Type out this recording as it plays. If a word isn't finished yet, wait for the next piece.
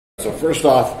So first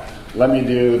off, let me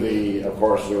do the, of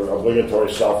course, the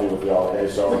obligatory selfie with you all.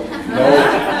 Okay, so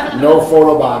no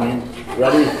photo bombing.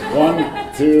 Ready?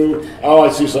 1, 2. Oh,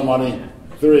 I see some money.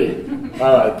 3.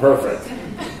 All right, perfect.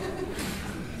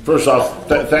 First off,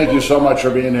 thank you so much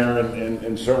for being here,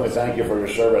 and certainly thank you for your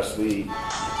service. Excuse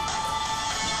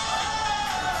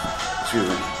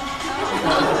me.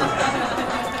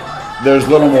 There's a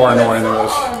little more annoying than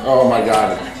this. Oh my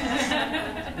God.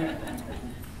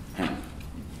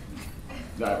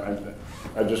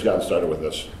 I've just gotten started with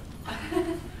this.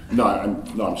 No,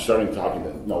 I'm starting talking.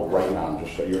 Right now. I'm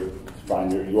just you're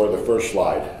fine. You are the first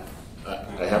slide.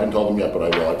 I haven't told them yet, but I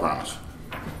will. I promise.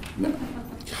 No.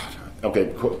 God.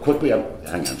 Okay, quickly.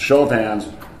 Hang on. Show of hands.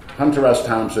 Hunter S.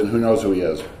 Thompson. Who knows who he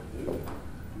is?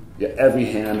 Yeah, every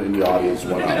hand in the audience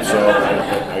went up. So,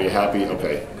 are you happy?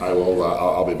 Okay, I will.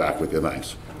 I'll be back with you.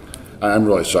 Thanks. I'm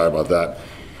really sorry about that.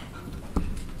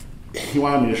 He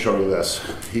wanted me to show you this.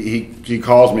 He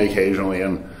calls me occasionally,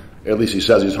 and at least he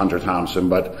says he's Hunter Thompson,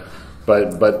 but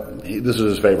this is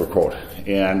his favorite quote,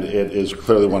 and it is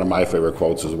clearly one of my favorite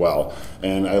quotes as well.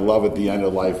 And I love at the end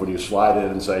of life when you slide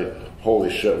in and say, "Holy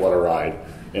shit, what a ride!"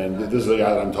 And this is the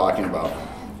guy that I'm talking about.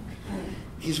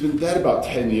 He's been dead about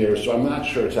 10 years, so I'm not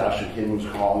sure it's actually him who's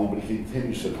calling me, but he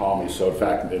continues to call me, so in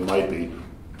fact it might be.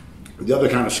 The other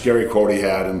kind of scary quote he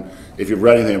had, and if you've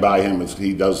read anything about him, is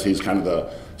he's kind of the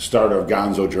starter of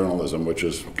gonzo journalism, which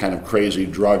is kind of crazy,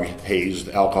 drug-hazed,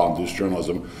 alcohol-induced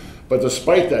journalism. But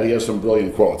despite that, he has some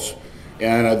brilliant quotes.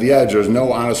 And at the edge, there's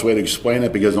no honest way to explain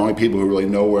it because the only people who really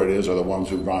know where it is are the ones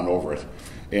who've gone over it.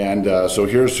 And so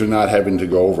here's to not having to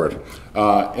go over it.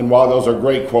 And while those are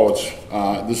great quotes,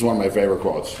 this is one of my favorite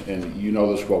quotes. And you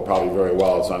know this quote probably very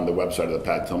well. It's on the website of the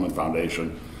Pat Tillman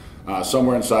Foundation.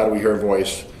 Somewhere inside we hear a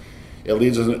voice. It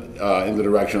leads us in the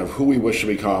direction of who we wish to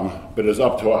become, but it is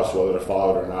up to us whether to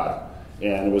follow it or not.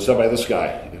 And it was said by this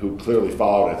guy who clearly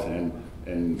followed it.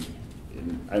 And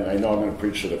I know I'm going to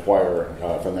preach to the choir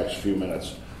for the next few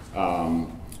minutes.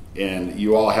 And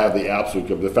you all have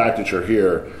the fact that you're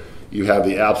here, you have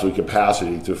the absolute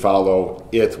capacity to follow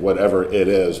it, whatever it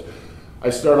is. I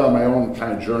started on my own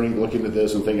kind of journey looking at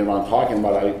this and thinking about talking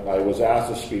about it. I was asked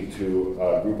to speak to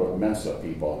a group of Mensa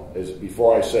people.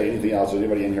 Before I say anything else, is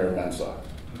anybody in here in Mensa?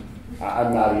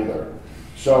 I'm not either.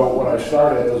 So when I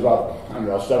started, it was about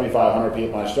 7,500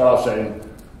 people. And I started off saying,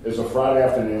 it was a Friday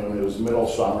afternoon, it was middle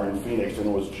summer in Phoenix, and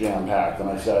it was jam-packed. And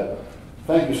I said,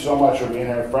 thank you so much for being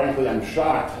here. Frankly, I'm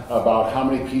shocked about how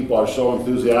many people are so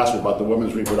enthusiastic about the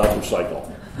women's reproductive cycle.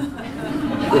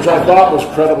 Which I thought was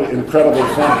incredibly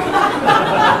funny.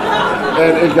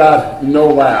 And it got no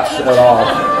laughs at all.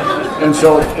 And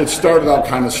so it started out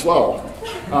kind of slow.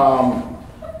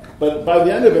 But by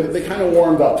the end of it, they kind of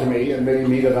warmed up to me and maybe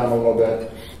me to them a little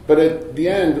bit. But at the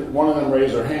end, one of them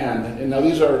raised their hand. And now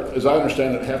these are, as I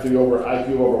understand it, have to be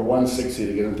IQ over 160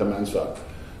 to get into Mensa.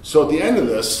 So at the end of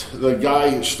this, the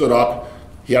guy stood up.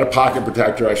 He had a pocket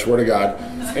protector, I swear to God.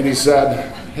 And he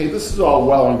said, hey, this is all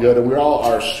well and good, and we all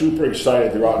are super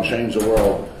excited to go out and change the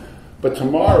world. But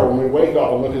tomorrow, when we wake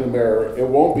up and look in the mirror, it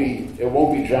won't be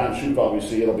John Shufeldt we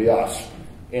see, it'll be us.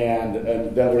 And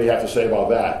then what do you have to say about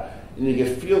that? And you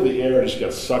can feel the air just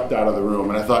get sucked out of the room.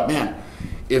 And I thought, man,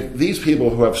 if these people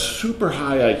who have super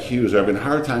high IQs are having a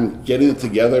hard time getting it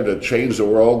together to change the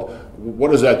world, what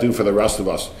does that do for the rest of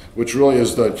us? Which really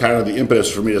is the kind of the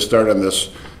impetus for me to start on this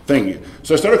thing.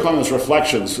 So I started calling this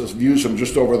Reflections, this views from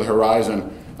just over the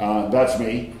horizon. That's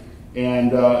me.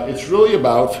 And it's really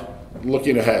about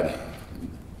looking ahead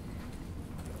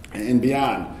and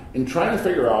beyond and trying to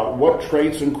figure out what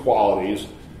traits and qualities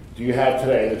do you have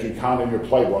today that you count in your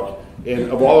playbook.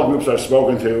 And of all the groups I've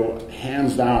spoken to,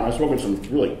 hands down, I've spoken to some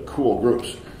really cool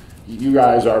groups. You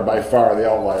guys are by far the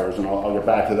outliers, and I'll get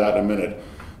back to that in a minute.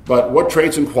 But what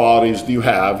traits and qualities do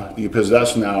you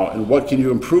possess now, and what can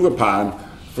you improve upon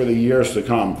for the years to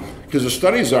come? Because the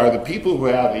studies are the people who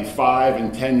have a 5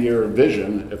 and 10 year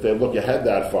vision, if they look ahead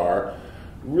that far,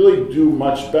 really do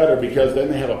much better because then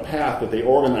they have a path that they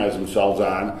organize themselves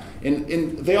on.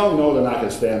 And they all know they're not going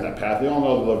to stay on that path. They all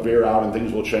know they'll veer out and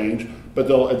things will change, but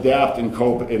they'll adapt and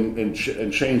cope and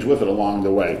change with it along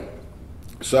the way.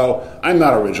 So I'm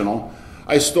not original.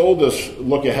 I stole this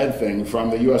look ahead thing from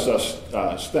the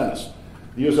USS Stennis.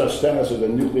 The USS Stennis is a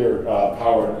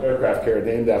nuclear-powered aircraft carrier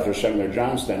named after Senator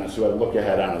John Stennis, who had a look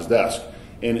ahead on his desk.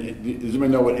 And does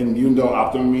anybody know what Inundo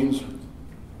Optimum means?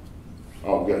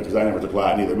 Oh, good, because I never took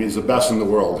Latin either. It means the best in the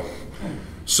world.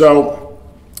 So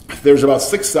there's about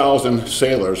 6,000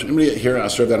 sailors. Anybody here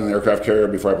served on an aircraft carrier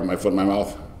before I put my foot in my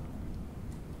mouth?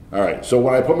 All right, so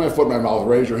when I put my foot in my mouth,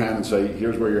 raise your hand and say,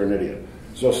 here's where you're an idiot.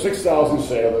 So 6,000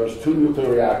 sailors, 2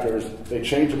 nuclear reactors. They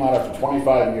changed them out after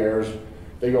 25 years.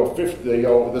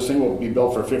 This thing will be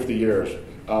built for 50 years.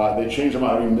 They change them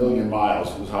out every 1,000,000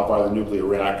 miles. This is how far the nuclear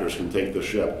reactors can take the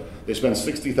ship. They spend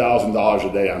 $60,000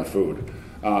 a day on food.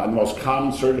 And the most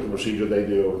common surgical procedure they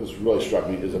do, this really struck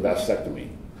me, is a vasectomy.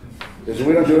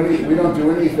 We don't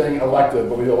do anything elective,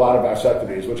 but we do a lot of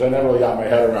vasectomies, which I never really got my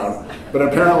head around. But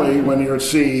apparently, when you're at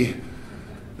sea,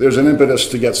 there's an impetus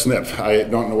to get snipped. I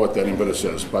don't know what that impetus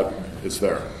is, but it's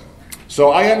there.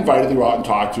 So I got invited to go out and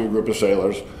talk to a group of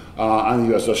sailors on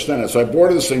the USS Stennis. So I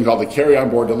boarded this thing called the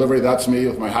carry-on-board delivery. That's me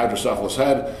with my hydrocephalus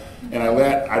head. And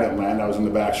I didn't land. I was in the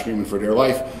back screaming for dear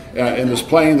life. In this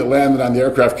plane that landed on the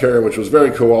aircraft carrier, which was very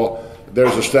cool.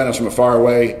 There's the Stennis from far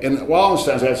away. And while in the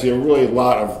Stennis, I see a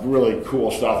lot of really cool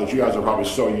stuff that you guys are probably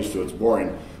so used to, it's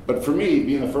boring. But for me,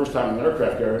 being the first time in an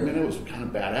aircraft carrier, it was kind of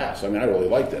badass. I really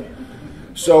liked it.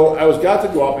 So I got to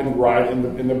go up and ride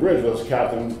in the bridge with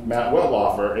Captain Matt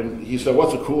Wetlaufer, and he said,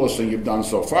 "What's the coolest thing you've done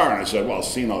so far?" And I said, "Well,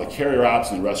 seeing all the carrier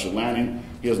ops and the rest of the landing."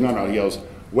 He goes, "No." He goes,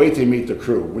 "Wait till you meet the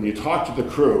crew. When you talk to the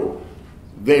crew,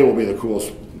 they will be the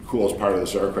coolest part of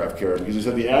this aircraft carrier." Because he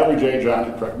said the average age on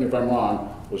it, correct me if I'm wrong,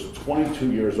 was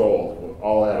 22 years old,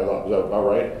 all added up. Is that about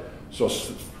right? So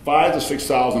 5,000 to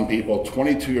 6,000 people,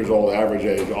 22 years old, average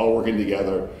age, all working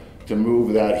together to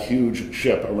move that huge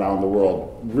ship around the world.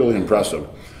 Really impressive.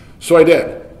 So I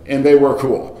did, and they were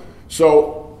cool.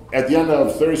 So at the end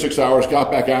of 36 hours,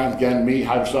 got back on, again, me,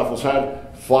 hydrocephalus head,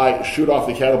 fly, shoot off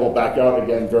the catapult back out,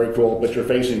 again, very cool, but you're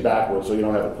facing backwards, so you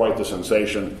don't have quite the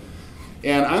sensation.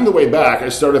 And on the way back, I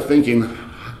started thinking,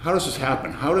 how does this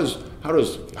happen? How does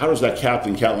that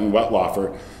captain, Captain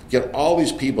Wetlaufer, get all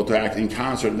these people to act in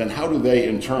concert, and then how do they,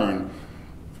 in turn,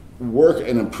 work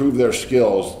and improve their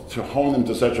skills to hone them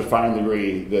to such a fine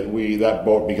degree that that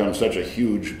boat becomes such a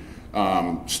huge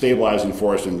stabilizing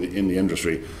force in the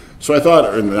industry. So I thought,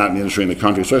 or not in the industry, in the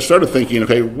country. So I started thinking,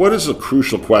 okay, what is the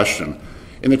crucial question?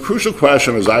 And the crucial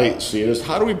question, as I see it, is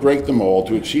how do we break the mold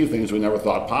to achieve things we never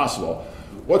thought possible?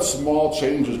 What small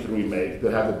changes can we make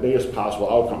that have the biggest possible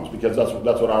outcomes? Because that's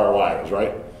what ROI is,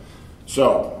 right?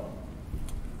 So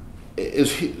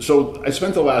I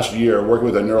spent the last year working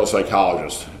with a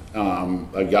neuropsychologist,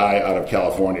 a guy out of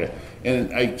California,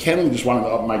 and I candidly just wanted to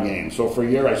up my game. So for a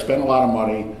year, I spent a lot of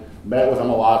money, met with him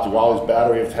a lot, do all these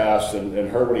battery of tests, and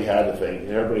heard what he had to think,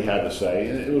 heard what he had to say,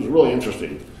 and it was really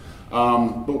interesting.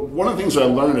 But one of the things I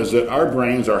learned is that our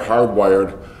brains are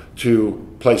hardwired to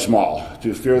play small,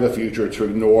 to fear the future, to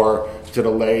ignore, to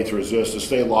delay, to resist, to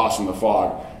stay lost in the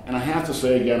fog. And I have to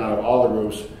say again, out of all the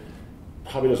groups,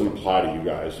 probably doesn't apply to you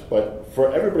guys, but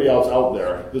for everybody else out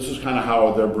there, this is kind of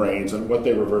how their brains and what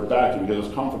they revert back to because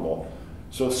it's comfortable.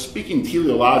 So speaking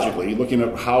teleologically, looking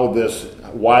at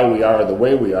why we are the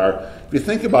way we are, if you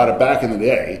think about it back in the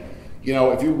day,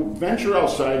 if you venture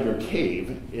outside your cave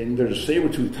and there's a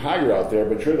saber-toothed tiger out there,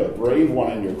 but you're the brave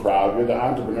one in your crowd, you're the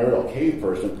entrepreneurial cave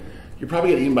person, you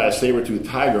probably get eaten by a saber-toothed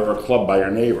tiger or clubbed by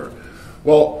your neighbor.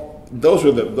 Well,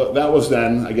 that was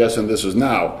then, I guess, and this is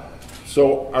now.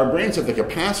 So our brains have the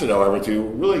capacity, however, to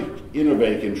really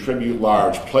innovate, contribute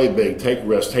large, play big, take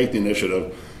risks, take the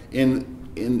initiative.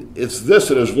 It's this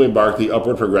that has really marked the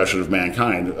upward progression of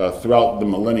mankind throughout the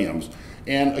millenniums.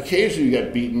 And occasionally you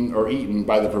get beaten or eaten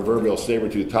by the proverbial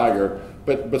saber-toothed tiger,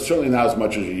 but certainly not as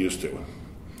much as you used to.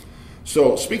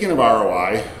 So speaking of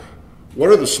ROI, what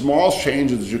are the small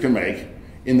changes you can make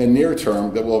in the near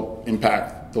term that will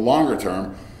impact the longer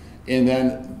term, and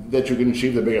then that you can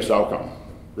achieve the biggest outcome?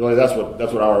 Really, that's what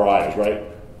ROI is, right?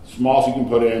 Smallest you can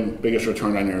put in, biggest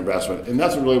return on your investment. And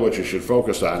that's really what you should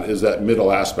focus on, is that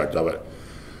middle aspect of it.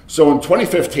 So in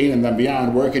 2015 and then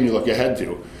beyond, where can you look ahead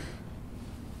to?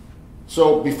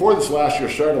 So before this last year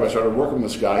started, I started working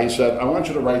with this guy. He said, I want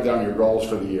you to write down your goals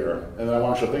for the year, and then I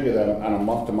want you to think of them on a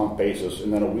month-to-month basis,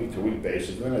 and then a week-to-week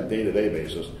basis, and then a day-to-day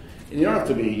basis. And you don't have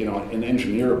to be, an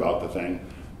engineer about the thing,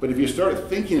 but if you start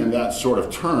thinking in that sort of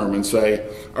term and say,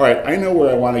 all right, I know where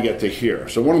I want to get to here.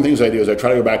 So one of the things I do is I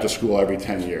try to go back to school every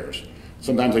 10 years.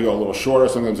 Sometimes I go a little shorter,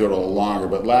 sometimes I go a little longer,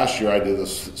 but last year I did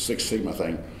this Six Sigma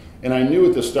thing. And I knew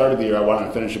at the start of the year I wanted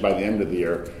to finish it by the end of the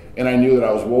year, and I knew that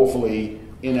I was woefully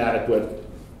inadequate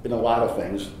in a lot of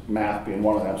things, math being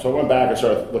one of them. So I went back and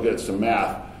started looking at some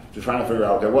math to try to figure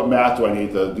out, okay, what math do I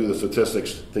need to do the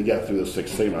statistics to get through the Six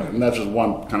Sigma? And that's just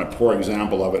one kind of poor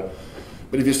example of it.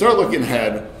 But if you start looking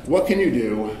ahead, what can you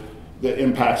do that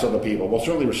impacts other people? Well,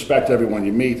 certainly respect everyone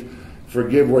you meet,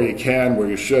 forgive where you can, where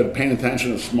you should, paying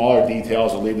attention to smaller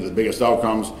details that lead to the biggest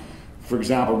outcomes. For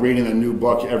example, reading a new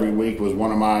book every week was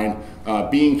one of mine.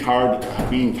 Being kind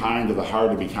to the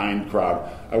hard to be kind crowd.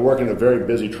 I work in a very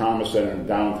busy trauma center in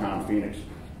downtown Phoenix,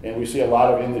 and we see a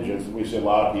lot of indigents, we see a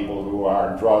lot of people who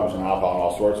are on drugs and alcohol and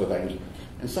all sorts of things.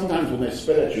 And sometimes when they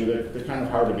spit at you, they're kind of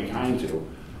hard to be kind to.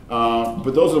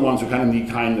 But those are the ones who kind of need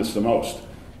kindness the most.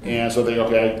 And so they think,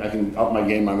 okay, I can up my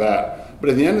game on that.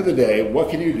 But at the end of the day, what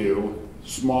can you do?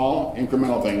 Small,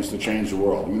 incremental things to change the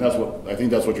world. I mean, I think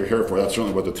that's what you're here for. That's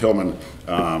certainly what the Tillman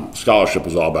Scholarship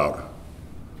is all about.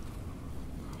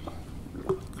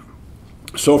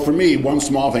 So for me, one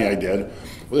small thing I did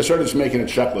was I started just making a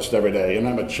checklist every day. And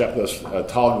I'm a checklist, a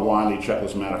Tal Gawande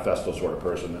checklist manifesto sort of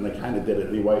person. And I kind of did it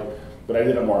anyway, but I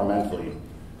did it more mentally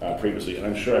previously. And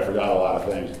I'm sure I forgot a lot of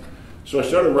things. So I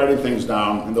started writing things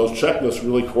down, and those checklists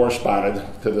really corresponded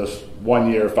to this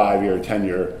 1 year, 5 year,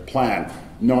 10-year plan,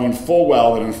 knowing full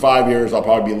well that in 5 years I'll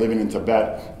probably be living in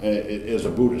Tibet as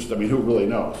a Buddhist. I mean, who really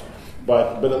knows?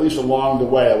 But at least along the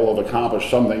way I will have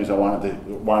accomplished some things I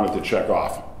wanted to check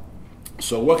off.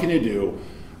 So what can you do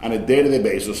on a day-to-day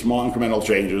basis, small incremental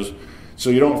changes, so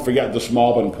you don't forget the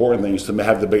small but important things to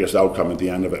have the biggest outcome at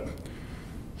the end of it?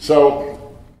 So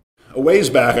a ways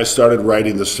back, I started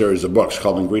writing this series of books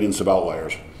called Ingredients of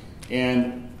Outliers.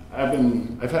 And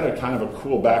I've had a kind of a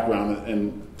cool background,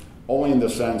 and only in the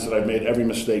sense that I've made every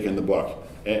mistake in the book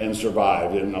and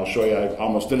survived. And I'll show you, I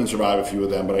almost didn't survive a few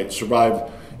of them, but I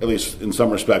survived, at least in some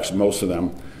respects, most of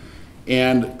them.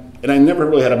 And I never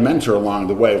really had a mentor along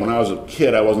the way. When I was a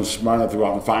kid, I wasn't smart enough to go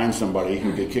out and find somebody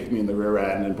who could kick me in the rear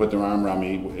end and put their arm around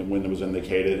me when it was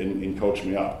indicated and coach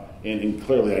me up. And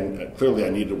clearly I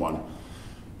needed one.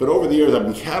 But over the years, I've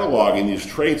been cataloging these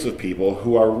traits of people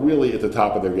who are really at the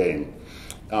top of their game,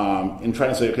 and trying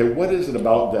to say, okay, what is it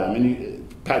about them?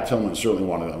 And Pat Tillman is certainly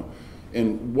one of them.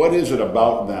 And what is it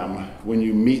about them when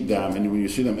you meet them and when you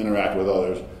see them interact with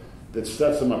others that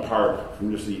sets them apart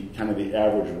from just the kind of the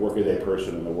average workaday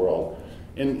person in the world?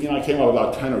 And I came up with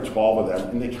about 10 or 12 of them,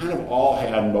 and they kind of all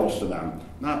had most of them.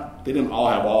 They didn't all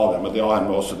have all of them, but they all had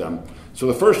most of them. So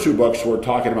the first two books were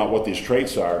talking about what these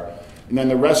traits are. And then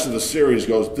the rest of the series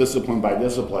goes discipline by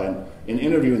discipline in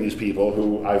interviewing these people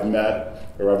who I've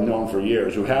met or I've known for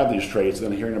years who have these traits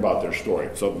and then hearing about their story.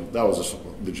 So that was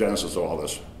the genesis of all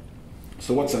this.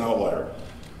 So what's an outlier?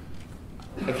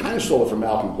 I kind of stole it from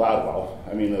Malcolm Gladwell.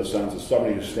 I mean, in the sense of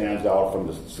somebody who stands out from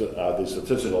the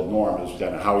statistical norm is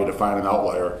kind of how you define an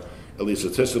outlier, at least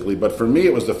statistically. But for me,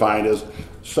 it was defined as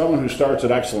someone who starts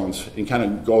at excellence and kind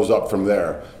of goes up from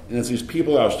there. And it's these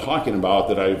people that I was talking about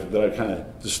that I kind of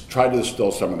just tried to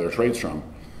distill some of their traits from.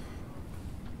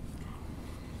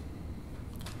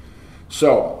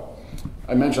 So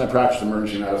I mentioned I practiced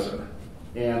emergency medicine,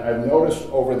 and I've noticed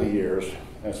over the years,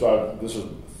 and so this is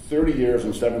 30 years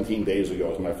and 17 days ago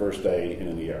was my first day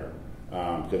in the ER,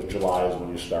 because July is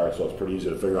when you start, so it's pretty easy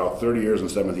to figure out. 30 years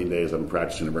and 17 days I've been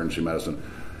practicing emergency medicine.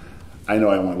 I know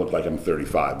I only look like I'm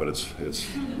 35, but it's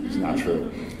not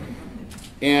true.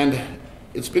 And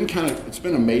it's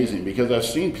been amazing because I've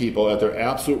seen people at their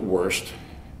absolute worst,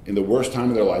 in the worst time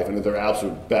of their life, and at their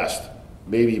absolute best,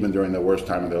 maybe even during the worst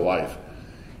time of their life.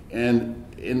 And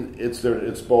it's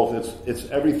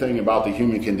everything about the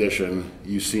human condition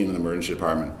you see in an emergency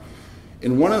department.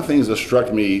 And one of the things that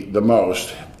struck me the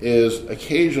most is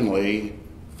occasionally,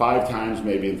 5 times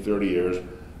maybe in 30 years,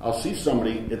 I'll see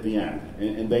somebody at the end,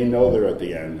 and they know they're at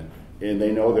the end, and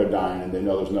they know they're dying, and they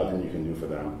know there's nothing you can do for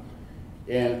them.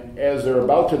 And as they're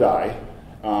about to die,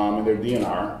 in their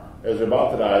DNR, as they're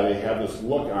about to die, they have this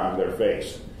look on their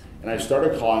face. And I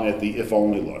started calling it the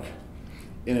if-only look.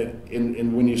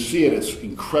 And when you see it, it's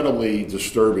incredibly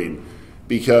disturbing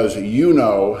because you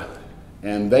know,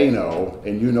 and they know,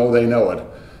 and you know they know it,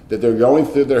 that they're going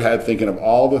through their head thinking of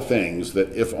all the things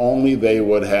that if only they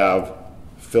would have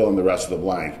fill in the rest of the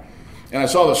blank. And I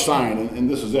saw the sign, and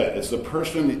this is it. It's the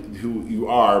person who you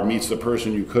are meets the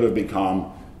person you could have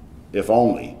become if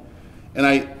only. And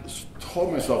I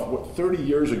told myself, 30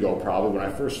 years ago probably, when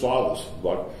I first saw this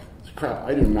book, crap,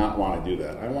 I do not want to do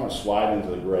that. I want to slide into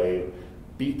the grave,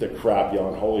 beat the crap,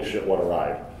 yelling, holy shit, what a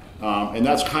ride. And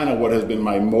that's kind of what has been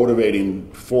my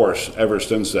motivating force ever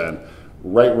since then.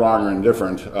 Right, wrong, or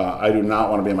indifferent, I do not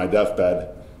want to be on my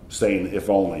deathbed saying if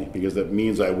only, because that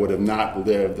means I would have not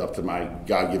lived up to my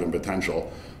God-given potential,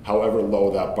 however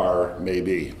low that bar may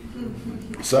be.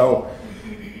 So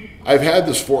I've had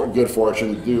this good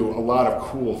fortune to do a lot of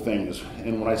cool things,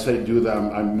 and when I say do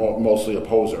them, I'm mostly a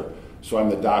poser. So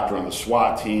I'm the doctor on the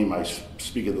SWAT team. I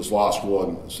speak at this law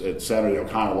school at Sandra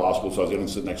O'Connor Law School, so I was going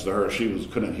to sit next to her. She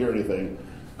couldn't hear anything,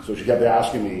 so she kept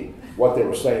asking me what they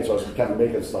were saying, so I was kind of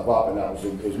making stuff up, and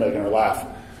it was making her laugh.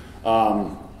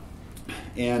 So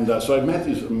I've met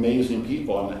these amazing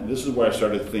people, and this is where I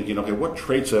started thinking, okay,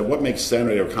 what makes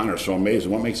Sandra O'Connor so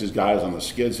amazing? What makes these guys on the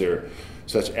skids here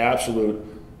such absolute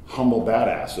humble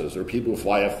badasses? There are people who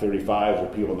fly F-35s, or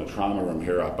people in the trauma room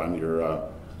here up on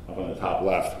the top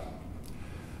left.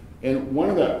 And one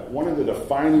of the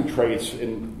defining traits,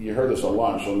 and you heard this at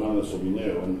lunch, so none of this will be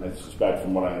new, and I suspect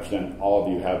from what I understand, all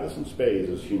of you have this in spades,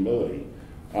 is humility.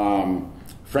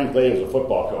 Frank Lay is a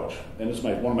football coach, and it's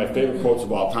one of my favorite quotes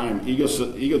of all time.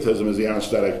 Egotism is the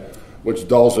anesthetic which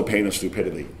dulls the pain of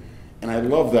stupidity. And I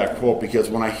love that quote because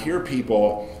when I hear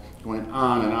people going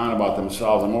on and on about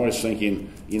themselves, I'm always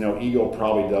thinking, ego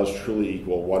probably does truly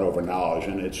equal 1 over knowledge,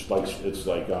 and it's like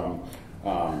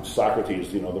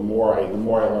Socrates. The more I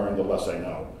learn, the less I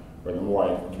know, or the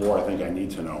more I think I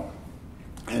need to know.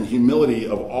 And humility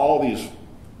of all these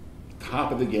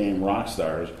top of the game rock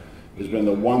stars has been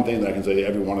the one thing that I can say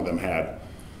every one of them had.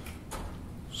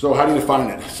 So how do you define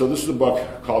it? So this is a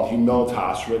book called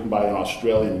Humilitas, written by an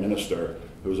Australian minister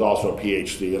who's also a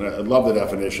PhD, and I love the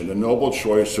definition: the noble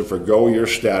choice to forgo your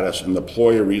status and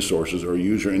deploy your resources or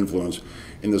use your influence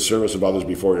in the service of others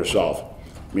before yourself.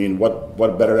 I mean, what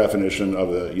better definition of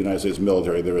the United States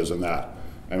military there is than that?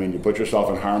 I mean, you put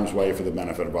yourself in harm's way for the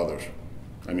benefit of others.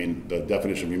 I mean, the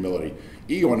definition of humility.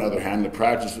 Ego, on the other hand, the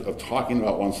practice of talking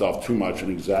about oneself too much, an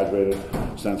exaggerated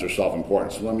sense of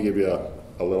self-importance. So let me give you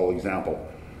a little example.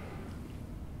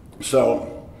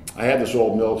 So I had this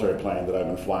old military plane that I've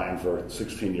been flying for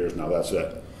 16 years now, that's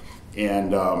it.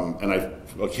 And I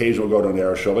occasionally go to an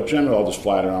air show, but generally I'll just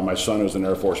fly it around. My son is an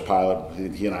Air Force pilot.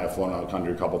 He and I have flown out of the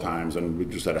country a couple times, and we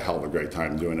just had a hell of a great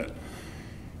time doing it.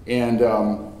 And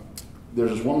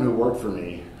there's this woman who worked for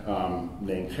me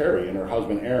named Terry, and her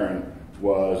husband Aaron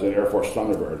was an Air Force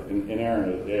Thunderbird. And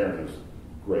Aaron is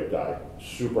a great guy,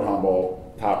 super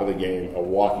humble, top of the game, a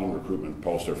walking recruitment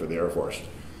poster for the Air Force.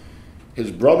 His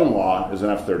brother-in-law is an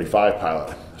F-35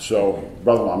 pilot, so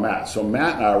brother-in-law Matt. So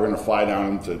Matt and I were going to fly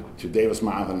down to Davis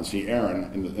Mountain and see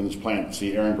Aaron in his plane, to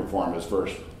see Aaron perform his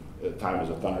first time as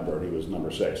a Thunderbird. He was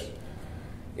number 6.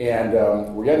 And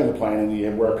we're getting in the plane, and you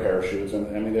wear parachutes,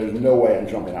 and I mean, there's no way I'm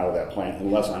jumping out of that plane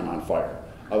unless I'm on fire.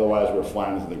 Otherwise, we're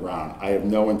flying into the ground. I have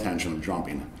no intention of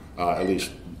jumping, at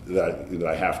least that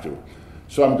I have to.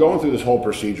 So I'm going through this whole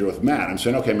procedure with Matt. I'm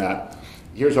saying, okay, Matt,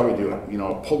 here's how we do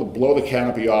it. Blow the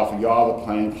canopy off, yaw the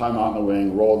plane, climb out in the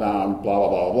wing, roll down, blah, blah,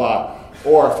 blah, blah.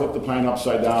 Or flip the plane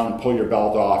upside down, pull your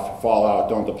belt off, fall out,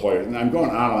 don't deploy it. And I'm going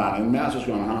on and on. And Matt's just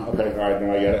going, okay, all right,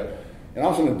 now I get it. And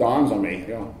all of a sudden it dawns on me,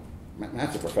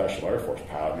 Matt's a professional Air Force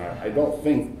pilot. And I don't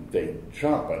think they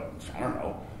jump, but I don't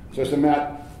know. So I said,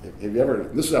 Matt, have you ever,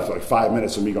 this is after like 5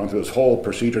 minutes of me going through this whole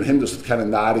procedure, and him just kind of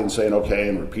nodding and saying okay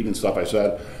and repeating stuff I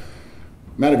said.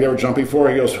 Matt, have you ever jumped before?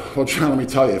 He goes, well, John, let me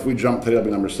tell you, if we jump today, it'll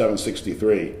be number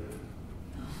 763.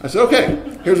 I said,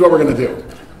 okay, here's what we're going to do.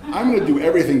 I'm going to do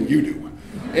everything you do.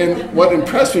 And what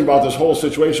impressed me about this whole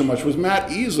situation much was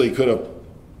Matt easily could have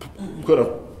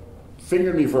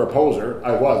fingered me for a poser.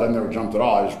 I've never jumped at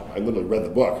all. I literally read the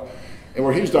book. And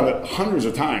where he's done it hundreds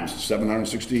of times,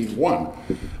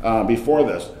 761 before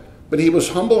this. But he was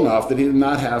humble enough that he did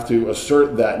not have to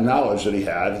assert that knowledge that he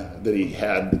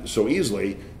had so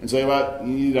easily and say, well,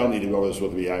 you don't need to go over this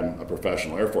with me. I'm a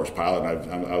professional Air Force pilot,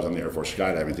 and I was on the Air Force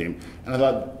skydiving team. And I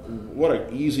thought, what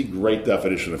an easy, great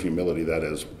definition of humility that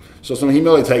is. So some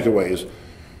humility takeaways.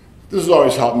 This has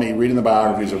always helped me, reading the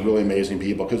biographies of really amazing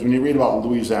people, because when you read about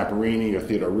Louis Zamperini or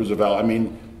Theodore Roosevelt, I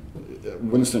mean,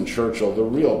 Winston Churchill, the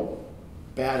real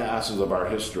badasses of our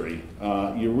history,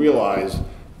 you realize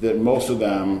that most of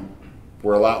them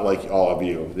were a lot like all of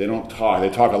you. They don't talk. They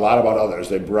talk a lot about others.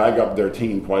 They brag up their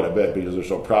team quite a bit because they're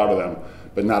so proud of them,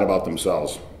 but not about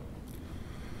themselves.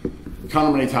 Count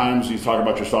how many times you talk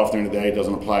about yourself during the day. It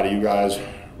doesn't apply to you guys.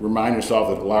 Remind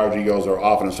yourself that large egos are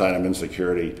often a sign of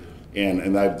insecurity,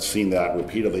 and I've seen that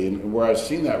repeatedly. And where I've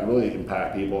seen that really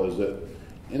impact people is that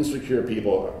insecure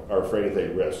people are afraid to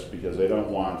take risks because they don't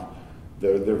want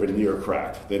their veneer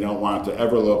cracked. They don't want to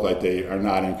ever look like they are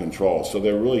not in control. So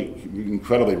they're really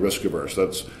incredibly risk averse.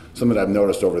 That's something I've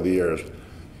noticed over the years.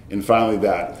 And finally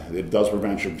that, it does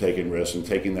prevent you from taking risks and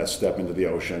taking that step into the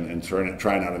ocean and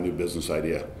trying out a new business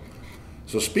idea.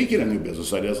 So speaking of new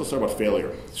business ideas, let's talk about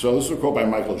failure. So this is a quote by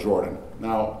Michael Jordan.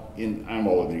 Now, I'm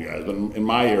older than you guys, but in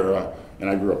my era, and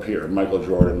I grew up here, Michael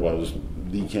Jordan was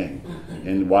the king.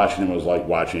 And watching him was like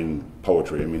watching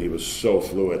poetry. I mean, he was so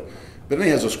fluid. But then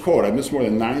he has this quote, I've missed more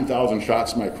than 9,000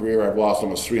 shots in my career. I've lost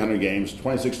almost 300 games.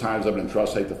 26 times I've been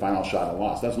entrusted to take the final shot and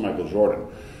lost. That's Michael Jordan.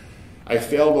 I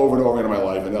failed over and over again in my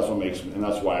life, and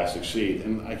that's why I succeed.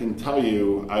 And I can tell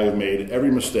you, I have made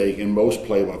every mistake in most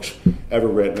playbooks ever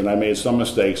written, and I made some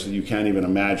mistakes that you can't even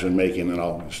imagine making, and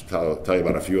I'll just tell you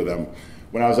about a few of them.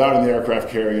 When I was out in the aircraft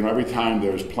carrier, every time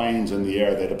there's planes in the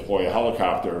air, they deploy a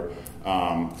helicopter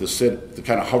to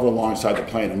kind of hover alongside the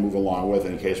plane and move along with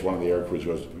it in case one of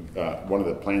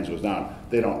the planes goes down.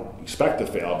 They don't expect to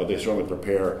fail, but they certainly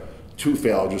prepare to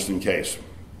fail just in case.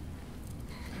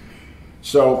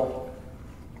 So,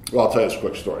 well, I'll tell you this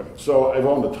quick story. So I've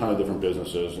owned a ton of different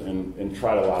businesses and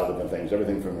tried a lot of different things,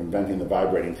 everything from inventing the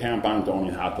vibrating tampon to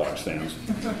owning hot dog stands.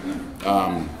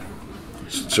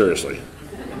 Seriously.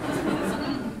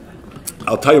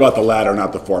 I'll tell you about the latter,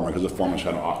 not the former, because the former is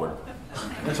kind of awkward.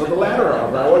 So the latter,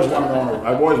 I always wanted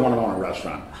to own a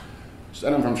restaurant.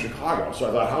 And I'm from Chicago, so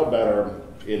I thought how better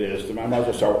it is to, I might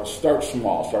as well start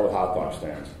small, start with hot dog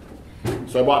stands.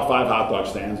 So I bought 5 hot dog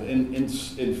stands.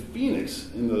 In Phoenix,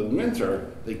 in the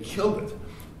winter, they killed it.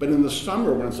 But in the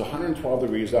summer, when it's 112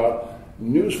 degrees out,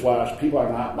 newsflash, people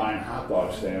are not buying hot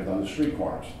dog stands on the street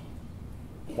corners.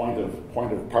 Point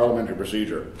of parliamentary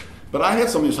procedure. But I had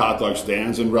some of these hot dog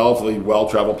stands in relatively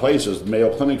well-traveled places,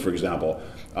 Mayo Clinic, for example,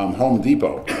 Home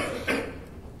Depot.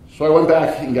 So I went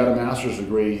back and got a master's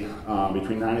degree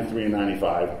between 93 and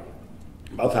 95.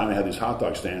 By the time I had these hot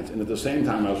dog stands, and at the same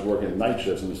time I was working night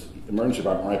shifts in this emergency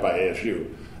department right by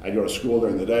ASU. I'd go to school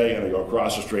during the day, and I'd go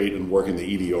across the street and work in the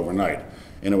ED overnight.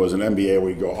 And it was an MBA where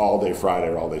you'd go all day Friday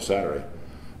or all day Saturday.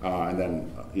 And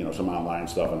then, some online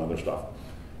stuff and other stuff.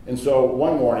 And so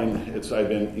one morning, I've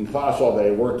been in class all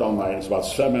day, worked all night. It's about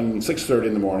 6:30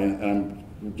 in the morning, and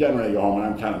I'm getting ready to go home,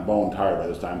 and I'm kind of bone tired by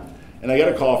this time. And I get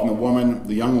a call from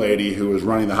the young lady who was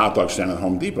running the hot dog stand at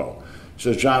Home Depot. She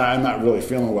says, "John, I'm not really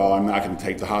feeling well. I'm not going to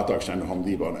take the hot dog stand to Home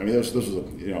Depot." I mean, this was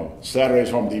Saturday's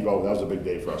Home Depot. That was a big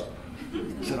day for us.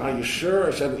 I said, "Are you sure?"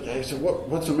 I said,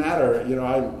 "What's the matter?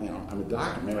 I'm a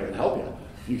doctor. Maybe I can help you.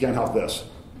 You can't help this."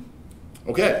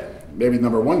 Okay, maybe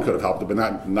number one could have helped it, but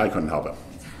I couldn't help it.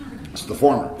 It's the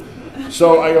former.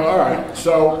 So I go, all right.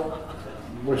 So,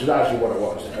 which is actually what it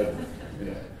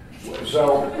was.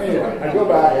 So anyway, I go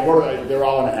back. They're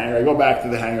all in a hangar. I go back to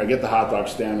the hangar. I get the hot dog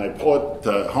stand. I pull it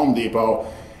to Home Depot,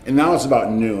 and now it's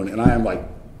about noon, and I am like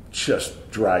just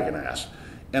dragging ass.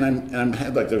 And I'm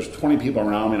like, there's 20 people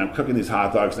around me, and I'm cooking these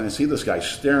hot dogs, and I see this guy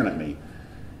staring at me,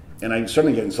 and I'm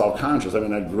starting to get self-conscious. I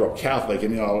mean, I grew up Catholic,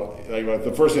 and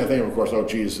the first thing I think of course, oh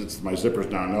geez, it's my zipper's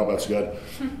down. No, that's good.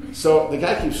 So the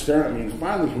guy keeps staring at me, and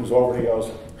finally he comes over and he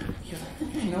goes, "I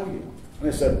think I know you." And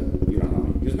I said, "You don't know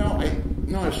me?" He goes,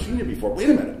 No, I've seen you before. Wait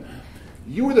a minute.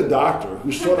 You were the doctor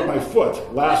who sewed up my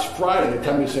foot last Friday at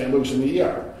Tempe St. Luke's in the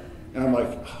ER. And I'm like,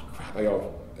 oh, crap. I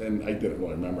go, and I didn't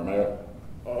really remember him. I go,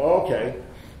 oh, okay.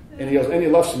 And he goes, and he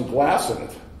left some glass in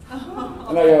it.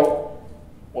 And I go,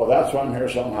 well, that's why I'm here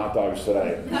selling hot dogs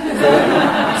today.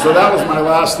 So that was my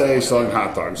last day selling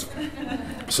hot dogs.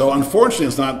 So unfortunately,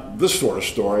 it's not this sort of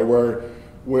story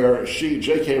where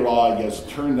J.K. Rowling gets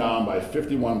turned down by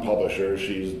 51 publishers.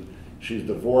 She's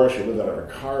divorced. She lived out of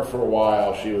her car for a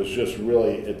while. She was just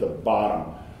really at the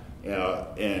bottom,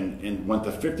 and went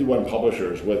to 51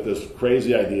 publishers with this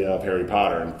crazy idea of Harry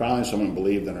Potter. And finally, someone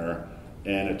believed in her,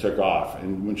 and it took off.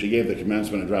 And when she gave the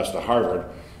commencement address to Harvard,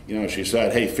 she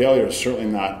said, "Hey, failure is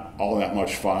certainly not all that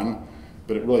much fun,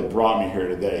 but it really brought me here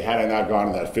today. Had I not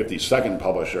gone to that 52nd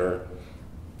publisher,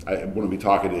 I wouldn't be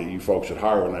talking to you folks at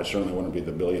Harvard, and I certainly wouldn't be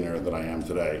the billionaire that I am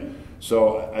today."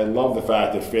 So I love the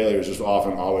fact that failure is just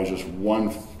often always just one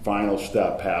final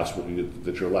step past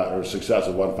or success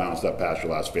is one final step past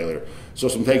your last failure. So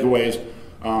some takeaways,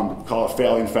 call it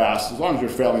failing fast. As long as you're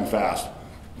failing fast,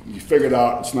 you figure it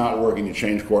out, it's not working, you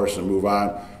change course and move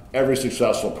on. Every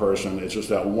successful person, it's just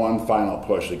that one final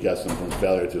push that gets them from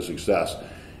failure to success.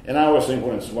 And I always think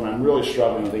when I'm really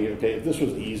struggling, I think, okay, if this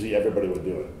was easy, everybody would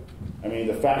do it. I mean,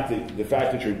 the fact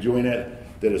that you're doing it,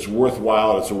 that it's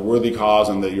worthwhile, it's a worthy cause,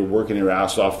 and that you're working your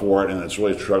ass off for it, and it's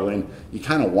really struggling, you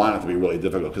kind of want it to be really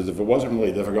difficult, because if it wasn't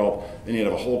really difficult, then you'd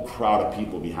have a whole crowd of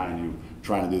people behind you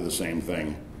trying to do the same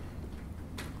thing.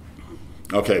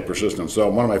 Okay, persistence. So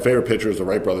one of my favorite pictures, the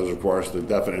Wright brothers, of course, the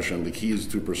definition, the keys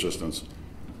to persistence.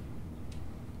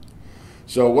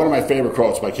 So one of my favorite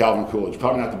quotes by Calvin Coolidge,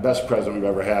 probably not the best president we've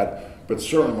ever had, but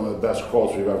certainly one of the best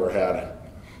quotes we've ever had.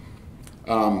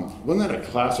 Wasn't that a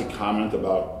classic comment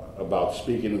about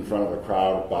speaking in front of a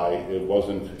crowd by it was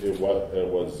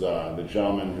the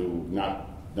gentleman who not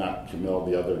Camille,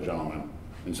 the other gentleman,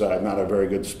 and said, "I'm not a very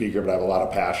good speaker, but I have a lot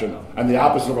of passion." I'm the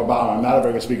opposite of Obama. I'm not a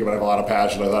very good speaker, but I have a lot of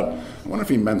passion. I thought, I wonder if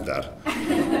he meant that.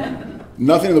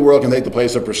 Nothing in the world can take the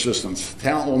place of persistence.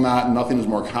 Talent will not. Nothing is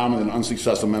more common than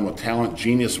unsuccessful men with talent.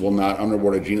 Genius will not.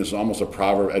 Unrewarded genius is almost a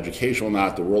proverb. Education will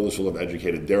not. The world is full of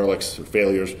educated derelicts or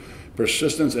failures.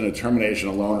 Persistence and determination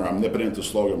alone are omnipotent. The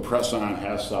slogan, press on,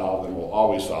 has solved and will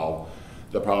always solve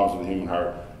the problems of the human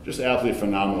heart. Just absolutely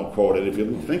phenomenal quote. And if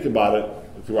you think about it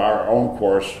through our own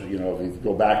course, if you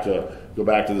go back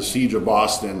to the siege of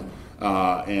Boston,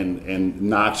 and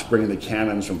Knox bringing the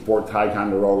cannons from Fort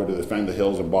Ticonderoga to defend the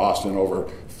hills of Boston over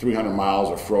 300 miles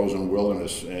of frozen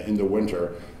wilderness in the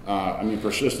winter. I mean,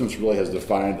 persistence really has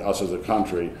defined us as a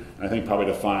country, and I think probably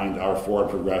defined our forward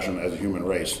progression as a human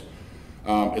race.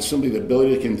 It's simply the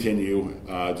ability to continue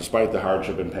despite the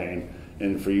hardship and pain.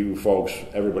 And for you folks,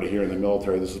 everybody here in the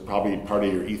military, this is probably part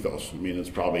of your ethos. I mean, it's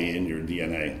probably in your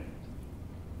DNA.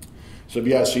 So have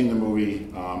you guys seen the movie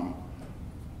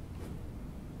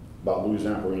about Louis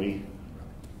Zamperini?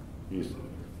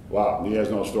 Wow, you guys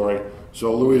know the story?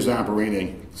 So Louis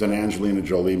Zamperini, it's an Angelina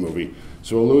Jolie movie.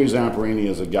 So Louis Zamperini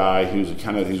is a guy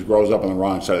he grows up on the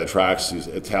wrong side of the tracks. He's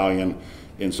Italian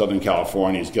in Southern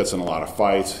California. He gets in a lot of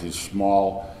fights. He's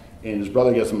small. And his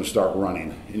brother gets him to start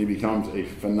running. And he becomes a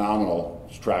phenomenal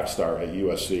track star at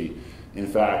USC. In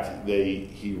fact,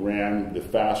 he ran the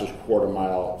fastest quarter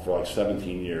mile for like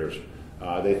 17 years.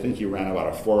 They think he ran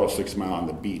about a 4:06 mile on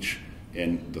the beach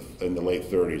in the late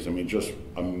 30s. I mean, just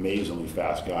amazingly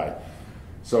fast guy.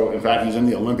 So, in fact, he's in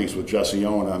the Olympics with Jesse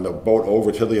Owen on the boat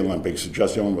over to the Olympics.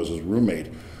 Jesse Owen was his roommate.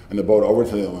 On the boat over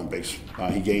to the Olympics,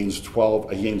 he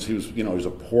was a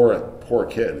poor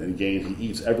kid, and he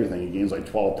eats everything. He gains like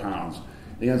 12 pounds.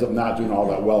 He ends up not doing all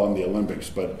that well in the Olympics,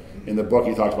 but in the book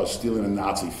he talks about stealing a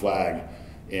Nazi flag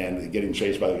and getting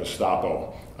chased by the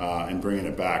Gestapo and bringing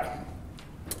it back.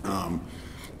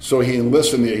 So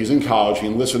he's in college, he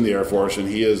enlists in the Air Force, and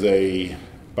he is a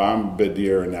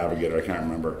bombardier navigator, I can't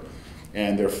remember.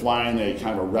 And they're flying a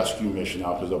kind of a rescue mission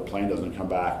out because the plane doesn't come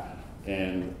back.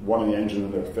 And one of the engines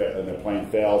in their plane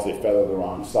fails, they feather the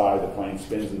wrong side, the plane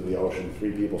spins into the ocean,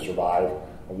 3 people survive.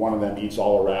 One of them eats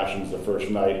all the rations the first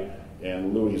night,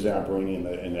 and Louis Zamperini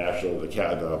and actually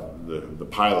the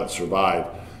pilot survive.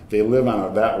 They live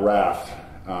on that raft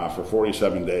for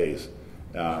 47 days,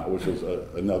 which is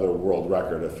another world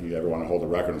record if you ever want to hold a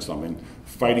record on something.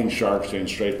 Fighting sharks, staying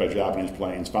straight by Japanese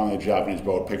planes. Finally, a Japanese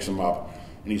boat picks him up,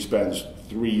 and he spends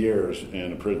 3 years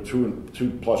in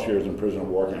two plus years in prison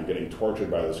war camp getting tortured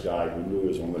by this guy who knew he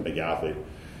was an Olympic athlete.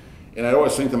 And I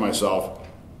always think to myself,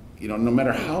 no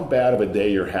matter how bad of a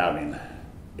day you're having,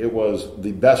 it was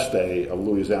the best day of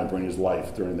Louis Zamperini's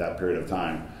life during that period of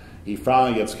time. He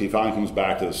finally comes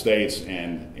back to the States,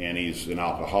 and he's an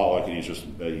alcoholic, and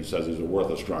he says he's a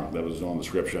worthless drunk. That was his own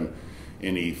description.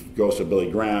 And he goes to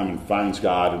Billy Graham and finds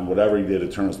God, and whatever he did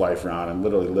to turn his life around, and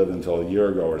literally lived until a year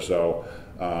ago or so,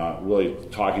 really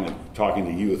talking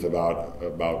to youth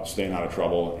about staying out of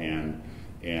trouble and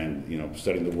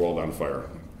setting the world on fire.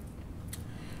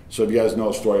 So if you guys know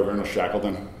the story of Ernest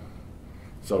Shackleton,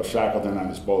 so Shackleton on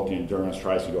this boat, the Endurance,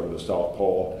 tries to go to the South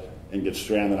Pole and gets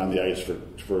stranded on the ice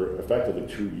for effectively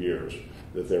 2 years.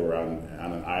 That they were on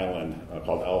an island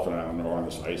called Elephant Island, or on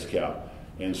this ice cap,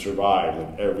 and survived.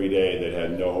 And every day they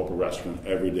had no hope of rescue.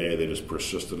 Every day they just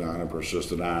persisted on and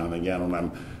persisted on. And again, when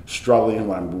I'm struggling,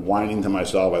 when I'm whining to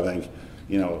myself, I think,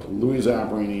 Louis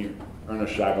Zamperini,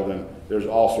 Ernest Shackleton, there's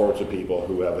all sorts of people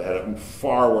who have had it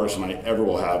far worse than I ever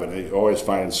will have. And I always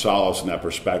find solace in that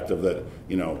perspective that,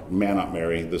 man up,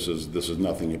 Mary. This is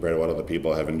nothing compared to what other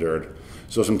people have endured.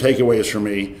 So some takeaways for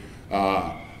me.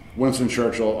 Winston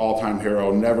Churchill, all-time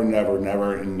hero, never,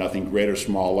 in nothing great or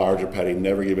small, large or petty,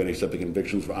 never give in except the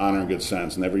convictions of honor and good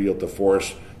sense, never yield to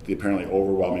force, the apparently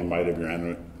overwhelming might of your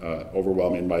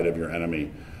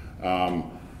enemy.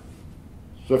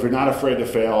 So if you're not afraid to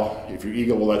fail, if your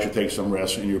ego will let you take some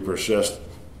risks and you persist,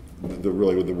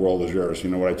 really the world is yours.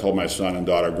 What I told my son and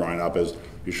daughter growing up is,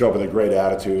 you show up with a great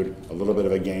attitude, a little bit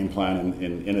of a game plan, and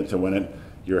in it to win it,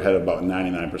 you're ahead of about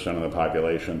 99% of the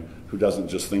population who doesn't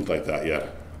just think like that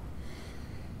yet.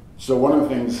 So one of the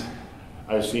things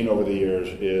I've seen over the years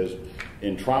is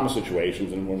in trauma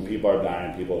situations, and when people are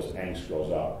dying, people's angst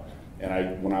goes up.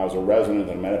 And when I was a resident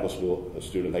and a medical school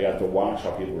student, I got to watch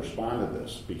how people respond to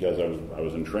this because I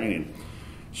was in training.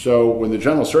 So when the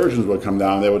general surgeons would come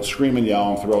down, they would scream and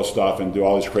yell and throw stuff and do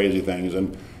all these crazy things.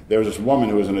 And there was this woman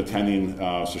who was an attending,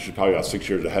 so she's probably about 6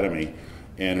 years ahead of me,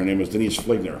 and her name was Denise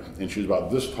Fligner, and she was about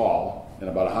this tall and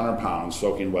about 100 pounds,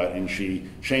 soaking wet, and she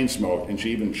chain smoked, and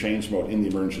she even chain smoked in the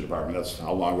emergency department. That's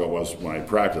how long ago it was when I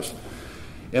practiced.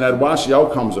 And I'd watch the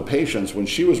outcomes of patients when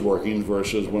she was working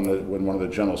versus when one of the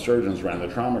general surgeons ran the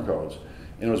trauma codes.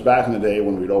 And it was back in the day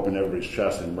when we'd open everybody's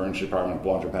chest in the emergency department,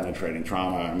 blunt or penetrating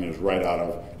trauma. I mean, it was right out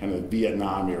of kind of the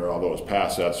Vietnam era, although it was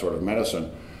past that sort of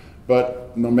medicine.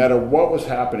 But no matter what was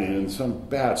happening, and some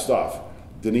bad stuff,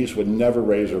 Denise would never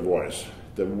raise her voice.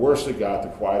 The worse it got, the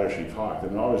quieter she talked.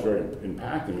 And it always very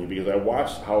impacted me because I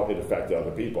watched how it affected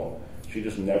other people. She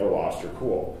just never lost her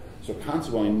cool. So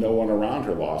consequently, no one around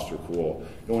her lost her cool.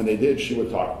 And when they did, she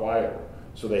would talk quieter.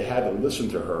 So they had to listen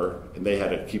to her, and they had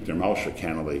to keep their mouth shut,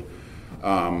 candidly.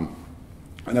 And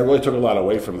I really took a lot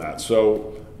away from that.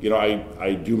 So,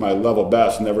 I do my level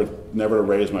best, never to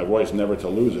raise my voice, never to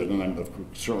lose it. And I'm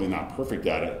certainly not perfect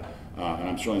at it. and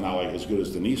I'm certainly not like as good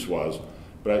as Denise was.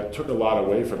 But I took a lot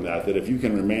away from that if you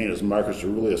can remain, as Marcus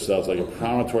Aurelius says, like a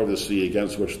promontory of the sea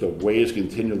against which the waves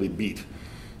continually beat,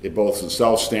 it both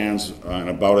itself stands and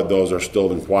about it those are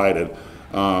stilled and quieted.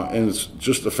 And it's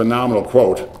just a phenomenal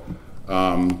quote.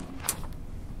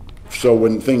 So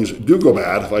when things do go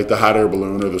bad, like the hot air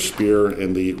balloon or the spear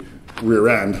in the rear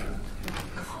end,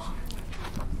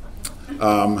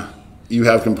 you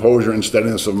have composure and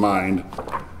steadiness of mind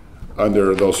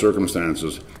under those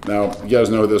circumstances. Now, you guys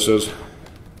know who this is?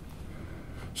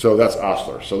 So that's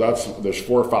Osler. So there's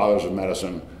four fathers of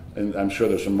medicine, and I'm sure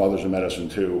there's some mothers of medicine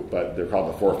too, but they're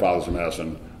called the four fathers of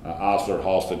medicine: Osler,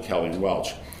 Halsted, Kelly, and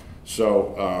Welch.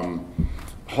 So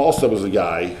Halsted was a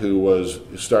guy who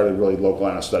started really local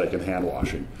anesthetic and hand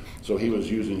washing. So he took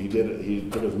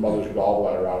his mother's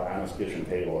gallbladder out on his kitchen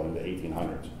table in the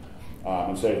 1800s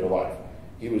and saved her life.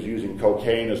 He was using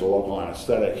cocaine as a local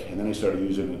anesthetic, and then he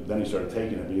started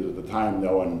taking it because at the time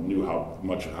no one knew how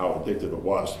addictive it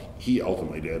was. He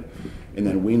ultimately did, and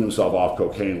then weaned himself off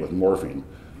cocaine with morphine.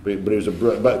 But he was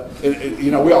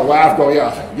we all laugh, go,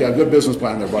 yeah, good business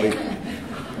plan there, buddy.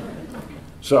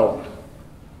 So,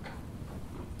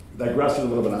 digressing a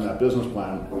little bit on that business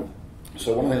plan.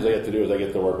 So one of the things I get to do is I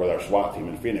get to work with our SWAT team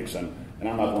in Phoenix, and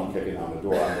I'm not the one kicking on the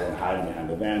door, I'm the one hiding behind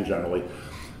the van generally.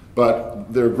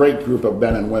 But they're a great group of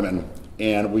men and women,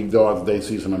 and we go out, they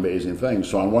see some amazing things.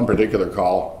 So on one particular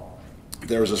call,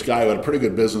 there was this guy who had a pretty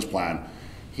good business plan.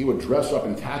 He would dress up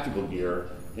in tactical gear,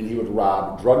 and he would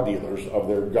rob drug dealers of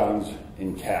their guns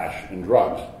and cash and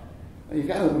drugs. And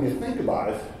when you think about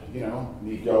it,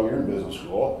 you're in business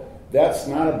school, that's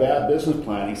not a bad business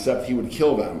plan, except he would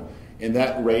kill them. And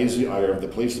that raised the ire of the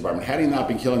police department. Had he not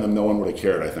been killing them, no one would have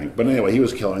cared, I think. But anyway, he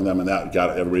was killing them, and that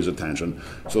got everybody's attention.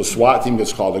 So the SWAT team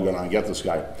gets called to go down and get this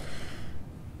guy.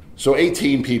 So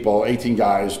 18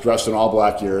 guys, dressed in all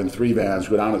black gear in 3 vans,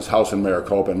 go down to his house in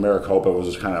Maricopa. And Maricopa was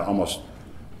this kind of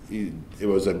it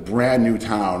was a brand new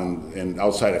town and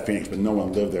outside of Phoenix, but no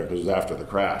one lived there because it was after the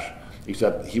crash,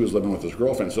 except he was living with his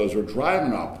girlfriend. So as we're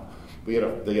driving up, they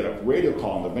get a radio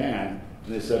call in the van,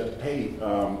 and they said, hey,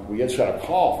 we just got a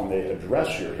call from the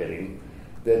address you're hitting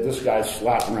that this guy's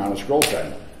slapping around his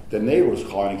girlfriend. The neighbor was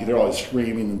calling, and they're all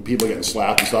screaming, and people getting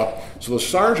slapped and stuff. So the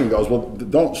sergeant goes, well,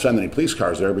 don't send any police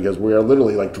cars there because we are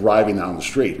literally driving down the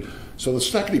street. So the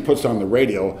second he puts on the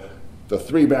radio, the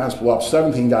 3 vans pull up,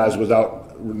 17 guys was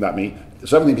out, not me,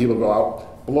 17 people go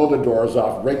out, blow the doors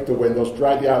off, rake the windows,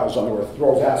 drag the outlaws underwear,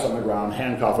 throw his ass on the ground,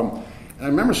 handcuff him. And I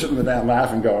remember sitting in the van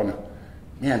laughing, going,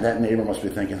 man, that neighbor must be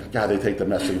thinking, God, they take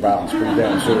domestic violence pretty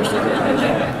damn seriously.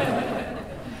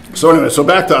 So anyway, so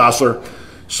back to Osler.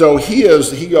 So he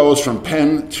goes from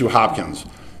Penn to Hopkins,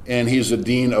 and he's the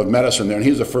dean of medicine there, and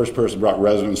he's the first person who brought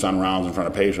residents on rounds in front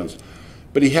of patients.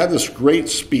 But he had this great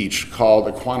speech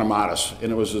called Equanimous,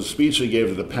 and it was a speech he gave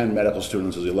to the Penn medical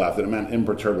students as he left, and it meant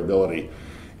imperturbability.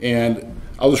 And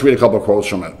I'll just read a couple of quotes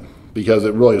from it, because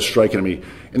it really is striking to me.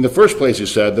 In the first place, he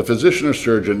said, the physician or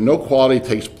surgeon, no quality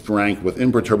takes rank with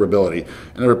imperturbability,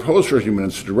 and I propose for a few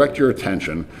minutes to direct your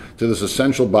attention to this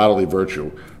essential bodily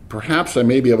virtue. Perhaps I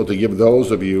may be able to give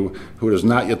those of you who it has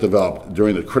not yet developed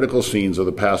during the critical scenes of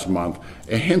the past month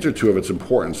a hint or two of its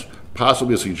importance,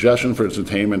 possibly a suggestion for its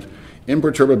attainment.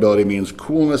 Imperturbability means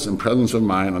coolness and presence of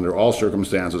mind under all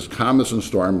circumstances, calmness in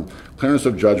storm, clearness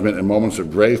of judgment in moments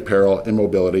of grave peril,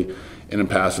 immobility, and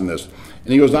impassiveness.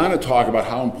 And he goes on to talk about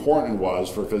how important it was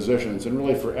for physicians and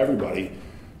really for everybody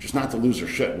just not to lose their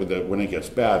shit when it gets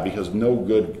bad, because no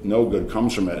good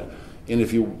comes from it. And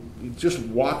if you just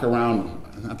walk around,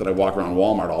 not that I walk around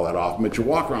Walmart all that often, but you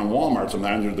walk around Walmart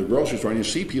sometimes or the grocery store and you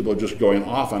see people just going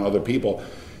off on other people.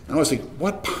 And I always think,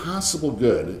 what possible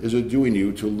good is it doing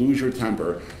you to lose your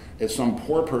temper at some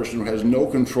poor person who has no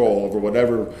control over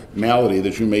whatever malady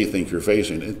that you may think you're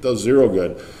facing? It does zero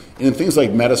good. And in things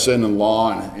like medicine and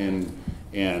law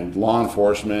and law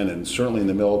enforcement, and certainly in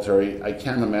the military, I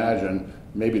can't imagine,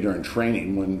 maybe during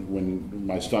training when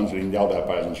my son's getting yelled at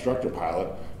by his instructor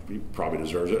pilot, he probably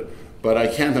deserves it, but I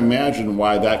can't imagine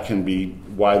why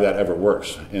that ever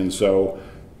works. And so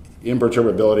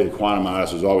imperturbability at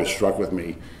Equanimous has always struck with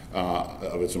me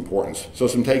of its importance. So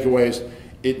some takeaways: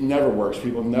 it never works.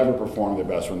 People never perform their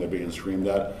best when they're being screamed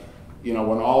at. When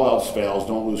all else fails,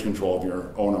 don't lose control of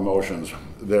your own emotions.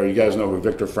 You guys know who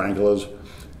Viktor Frankl is?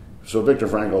 So Viktor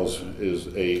Frankl is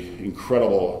an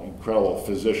incredible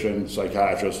physician,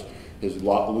 psychiatrist.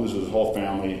 Loses his whole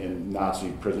family in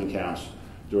Nazi prison camps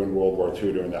during World War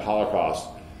II, during the Holocaust.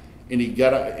 And he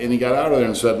got out of there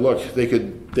and said, look, they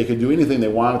could do anything they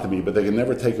wanted to me, but they could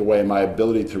never take away my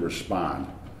ability to respond.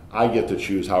 I get to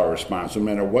choose how I respond. So no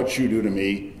matter what you do to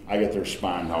me, I get to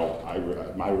respond how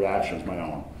my reaction is my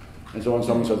own. And so when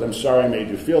someone says, I'm sorry I made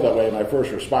you feel that way, my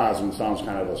first response, and it sounds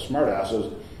kind of a smartass,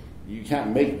 is you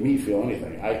can't make me feel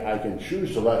anything. I can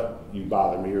choose to let you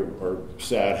bother me or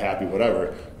sad, happy,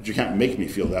 whatever, but you can't make me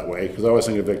feel that way. Because I always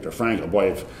think of Viktor Frankl.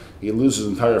 Boy, if he loses his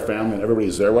entire family and everybody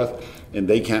he's there with, and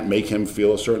they can't make him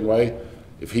feel a certain way,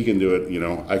 if he can do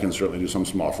it, I can certainly do some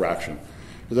small fraction.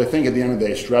 Because I think at the end of the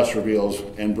day, stress reveals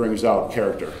and brings out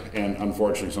character, and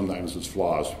unfortunately sometimes it's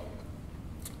flaws.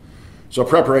 So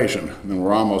preparation, and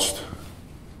we're almost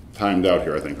timed out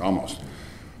here, I think, almost.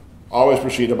 Always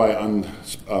preceded by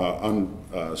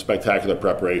spectacular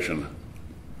preparation.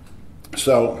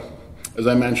 So, as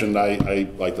I mentioned, I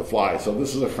like to fly. So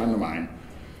this is a friend of mine.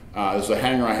 This is a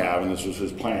hangar I have, and this was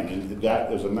his plane. And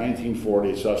that is a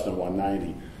 1940 Cessna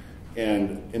 190.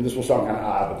 And this will sound kind of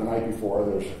odd, but the night before,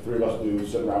 there's 3 of us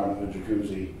dudes sitting around in the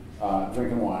jacuzzi,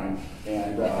 drinking wine,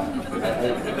 and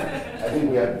I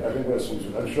think we had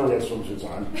swimsuits. I'm sure we had swimsuits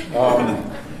on,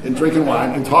 and drinking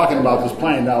wine and talking about this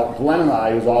plane. Now, Glenn and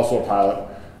I, who's also a pilot,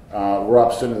 we're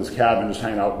up sitting in this cabin, just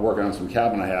hanging out, working on some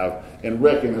cabin I have, and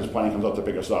Rick in his plane comes up to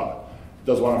pick us up.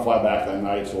 Doesn't want to fly back that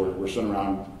night, so we're sitting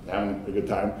around having a good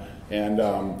time, and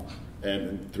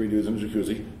 3 dudes in a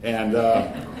jacuzzi,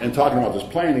 and talking about this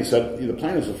plane. He said, the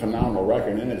plane is a phenomenal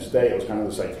record, and in its day, it was kind of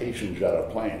the citation jet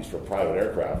of planes for private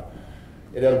aircraft.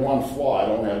 It had one flaw, it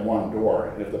only had one door,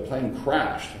 and if the plane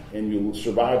crashed, and you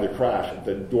survived the crash, if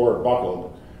the door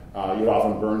buckled, you'd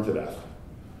often burn to death.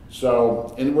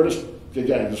 So, and we're just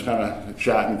kind of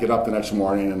chatting, get up the next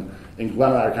morning, and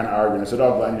Glenn and I are kind of arguing. I said,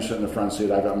 oh, Glenn, you sit in the front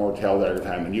seat. I've got more tail there every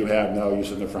time than you have. No, you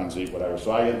sit in the front seat, whatever.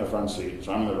 So I get in the front seat.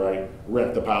 So I'm in the right.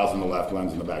 Rick, the pilot's in the left.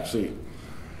 Glenn's in the back seat.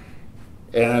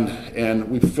 And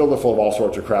we filled it full of all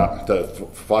sorts of crap to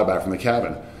fly back from the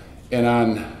cabin. And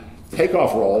on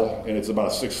takeoff roll, and it's about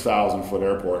a 6,000-foot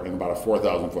airport and about a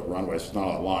 4,000-foot runway, so it's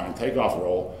not that long. And takeoff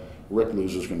roll, Rick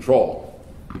loses control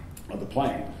of the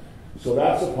plane. So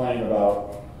that's the plane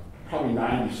about probably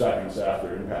 90 seconds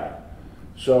after impact.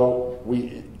 So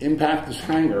we impact this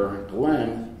hangar.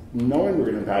 Glenn, knowing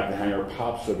we're going to impact the hangar,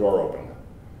 pops the door open.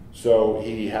 So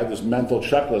he had this mental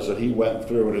checklist that he went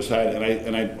through in his head,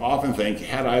 and I often think,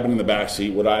 had I been in the back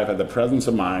seat, would I have had the presence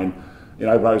of mind,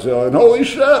 I'd probably say, oh, holy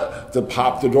shit, to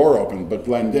pop the door open, but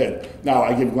Glenn did. Now,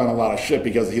 I give Glenn a lot of shit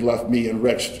because he left me and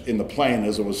Rich in the plane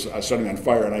as it was starting on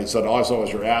fire, and I said, all I saw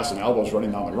was your ass and elbows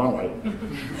running down the runway.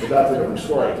 But that's a different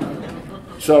story.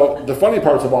 So the funny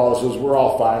parts of all this is we're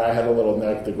all fine. I had a little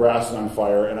nick, the grass is on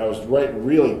fire, and I was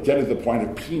really getting to the point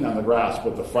of peeing on the grass to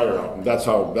put the fire out. And that's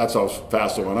how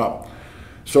fast it went up.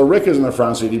 So Rick is in the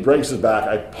front seat. He breaks his back.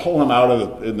 I pull him out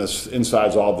of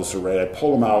insides all this array. I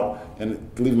pull him out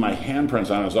and leave my handprints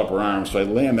on his upper arm. So I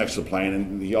lay him next to the plane,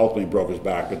 and he ultimately broke his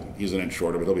back, but he's an inch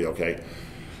shorter, but he'll be okay.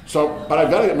 So, but I've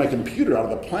got to get my computer out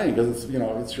of the plane because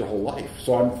it's your whole life.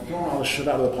 So I'm throwing all the shit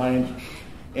out of the plane.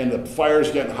 And the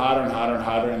fire's getting hotter and hotter and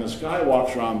hotter, and this guy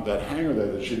walks around that hangar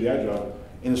there that she'd the edge of,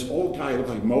 and this old guy looked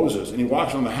like Moses, and he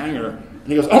walks on the hangar, and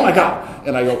he goes, oh my God!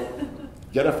 And I go,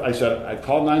 I said, I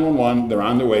called 911, they're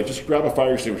on their way, just grab a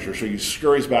fire extinguisher. So he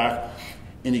scurries back,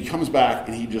 and he comes back,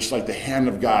 and he just, like the hand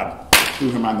of God,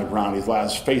 threw him on the ground. He's lying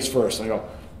face first, and I go,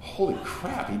 holy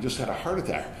crap, he just had a heart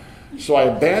attack. So I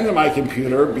abandoned my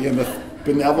computer, being the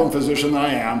benevolent physician that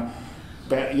I am,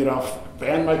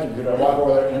 ban my computer, I walk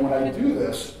over there, and when I do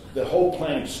this, the whole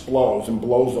plane explodes and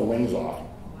blows the wings off.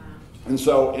 And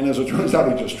as it turns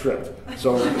out, he just tripped.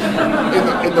 So,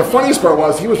 and the funniest part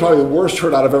was, he was probably the worst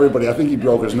hurt out of everybody. I think he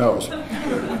broke his nose.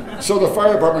 So the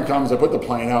fire department comes, I put the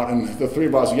plane out, and the 3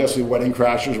 of us, the wedding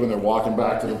crashers when they're walking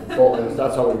back to the boat,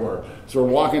 that's how we were. So we're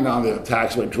walking down the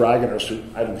taxiway, dragging our suit.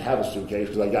 I didn't have a suitcase,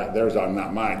 because I got theirs on,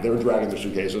 not mine. They were dragging their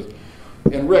suitcases.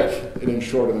 And Rick, an inch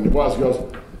shorter than he was, he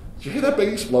goes, did you hear that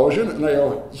big explosion? And I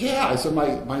go, yeah. I said,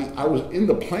 I was in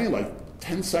the plane like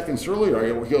 10 seconds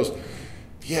earlier. He goes,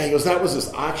 yeah. He goes, that was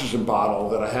this oxygen bottle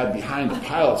that I had behind the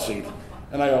pilot seat.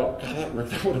 And I go, God, that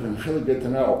would have been really good to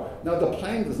know. Now, the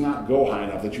plane does not go high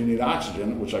enough that you need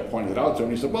oxygen, which I pointed out to him.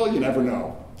 He said, well, you never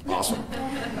know. Awesome.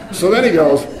 So then he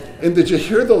goes, and did you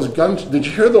hear those guns? Did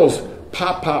you hear those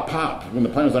pop, pop, pop when the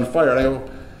plane was on fire? And I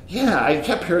go, yeah, I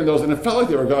kept hearing those, and it felt like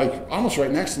they were like almost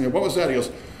right next to me. What was that? He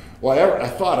goes, well, I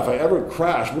thought if I ever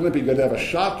crashed, wouldn't it be good to have a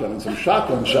shotgun and some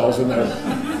shotgun shells in there?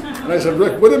 And I said,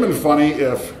 Rick, would it have been funny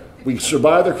if we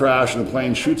survive the crash and the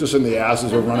plane shoots us in the ass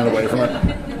as we're running away from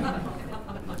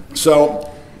it?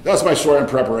 So that's my story in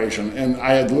preparation. And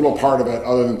I had little part of it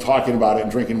other than talking about it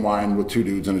and drinking wine with 2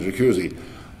 dudes in a jacuzzi.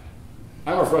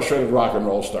 I'm a frustrated rock and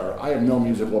roll star. I have no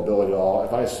musical ability at all.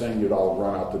 If I sing, you'd all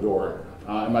run out the door.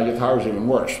 And my guitar is even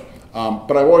worse.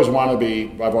 But I've always wanted to be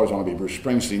Bruce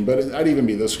Springsteen, but I'd even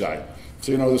be this guy.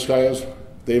 So you know who this guy is?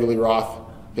 David Lee Roth,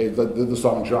 Okay, did the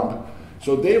song Jump.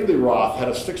 So David Lee Roth had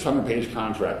a 600-page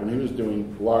contract when he was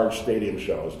doing large stadium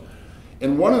shows.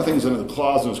 And one of the things in the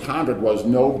clause in his contract was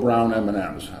no brown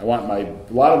M&Ms. I want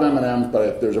a lot of M&Ms, but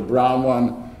if there's a brown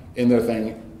one in their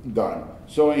thing, done.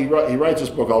 So he writes this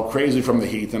book called Crazy from the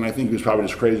Heat, and I think he was probably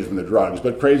just crazy from the drugs,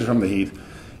 but Crazy from the Heat.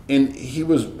 And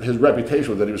his reputation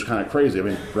was that he was kind of crazy. I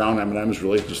mean, brown M&Ms,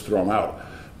 really, just throw them out.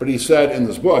 But he said in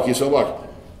this book, he said, look,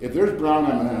 if there's brown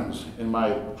M&Ms in my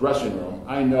dressing room,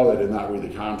 I know they did not read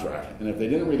the contract. And if they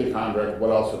didn't read the contract, what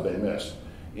else did they miss?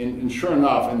 And sure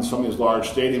enough, in some of these large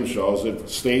stadium shows,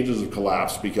 stages have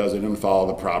collapsed because they didn't follow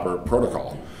the proper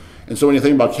protocol. And so when you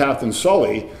think about Captain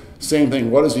Sully, same thing.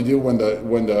 What does he do when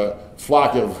the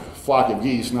flock of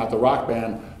geese, not the rock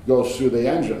band, goes through the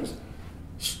engines?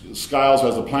 Skiles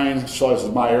has the plane, Sully says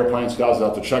my airplane, Skiles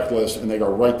has the checklist, and they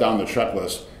go right down the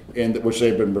checklist, which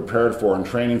they've been prepared for and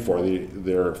training for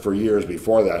years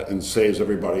before that, and saves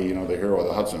everybody, the hero of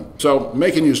the Hudson. So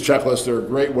make and use checklists. They're a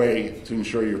great way to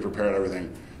ensure you're prepared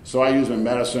everything. So I use them in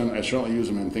medicine. I certainly use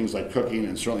them in things like cooking,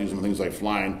 and certainly use them in things like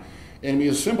flying. And be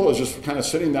as simple as just kind of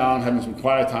sitting down, having some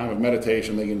quiet time of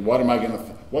meditation, thinking, what's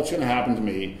going to happen to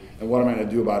me, and what am I going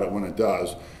to do about it when it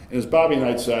does? And as Bobby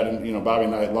Knight said, and Bobby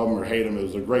Knight, love him or hate him, he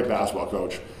was a great basketball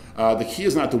coach. The key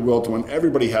is not the will to win.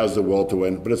 Everybody has the will to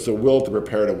win, but it's the will to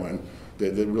prepare to win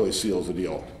that really seals the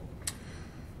deal.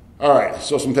 All right,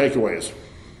 so some takeaways.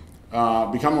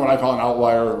 Becoming what I call an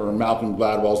outlier, or Malcolm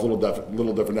Gladwell's little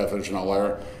different definition of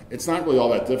outlier, it's not really all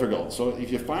that difficult. So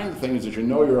if you find the things that you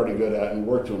know you're already good at and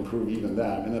work to improve even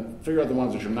them, and then figure out the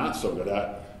ones that you're not so good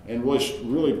at, and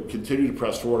really continue to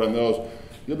press forward on those,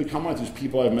 you'll become one of these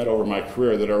people I've met over my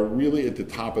career that are really at the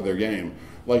top of their game.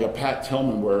 Like a Pat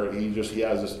Tillman, where he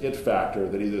has this it factor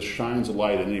that he just shines a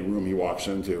light in any room he walks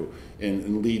into,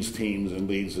 and leads teams and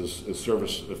leads his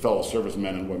fellow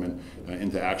servicemen and women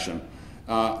into action.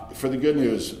 For the good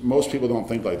news, most people don't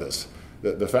think like this.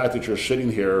 The fact that you're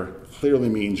sitting here clearly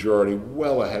means you're already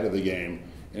well ahead of the game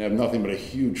and have nothing but a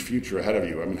huge future ahead of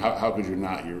you. I mean, how could you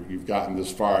not? You've gotten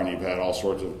this far, and you've had all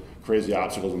sorts of crazy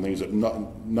obstacles and things that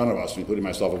none of us, including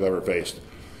myself, have ever faced.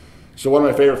 So one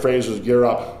of my favorite phrases is gear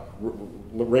up,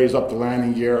 raise up the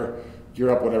landing gear, gear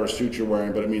up whatever suit you're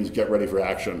wearing, but it means get ready for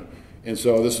action. And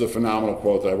so this is a phenomenal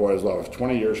quote that I've always loved.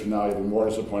 20 years from now, you'll be more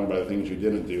disappointed by the things you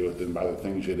didn't do than by the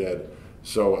things you did.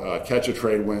 So catch a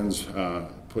trade wins,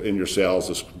 put in your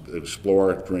sails,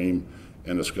 explore, dream,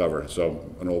 and discover.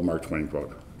 So an old Mark Twain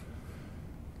quote.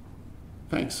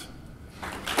 Thanks.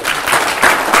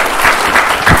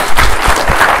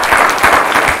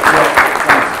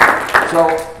 So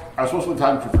I was supposed to leave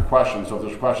time for questions, so if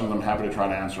there's questions, I'm happy to try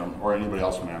to answer them, or anybody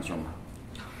else can answer them.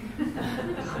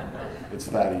 It's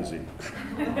that easy.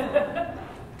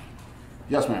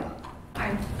 Yes, ma'am.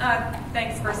 Hi.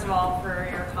 Thanks, first of all, for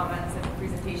your comments and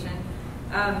presentation.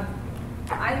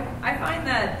 I find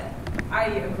that I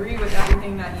agree with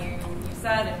everything that you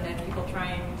said, and people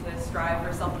trying to strive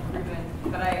for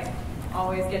self-improvement, but I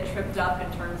always get tripped up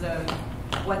in terms of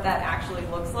what that actually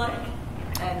looks like.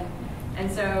 And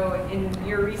so in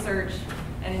your research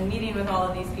and in meeting with all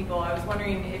of these people, I was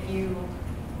wondering if you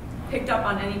picked up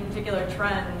on any particular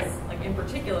trends, like in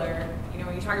particular,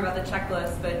 when you talk about the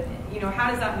checklist, but how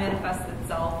does that manifest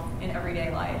itself in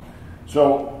everyday life?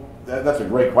 So that's a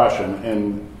great question,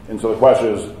 and so the question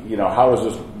is,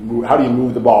 how do you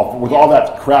move the ball with all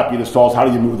that crap you just told us? How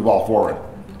do you move the ball forward?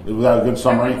 Was that a good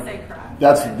summary? I wouldn't say crap.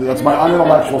 That's my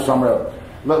unintellectual summary.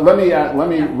 Let me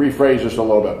rephrase just a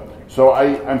little bit. So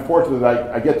I'm fortunate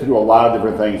that I get to do a lot of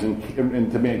different things,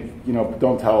 and to me,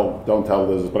 don't tell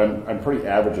Liz, but I'm pretty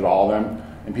average at all of them,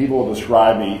 and people will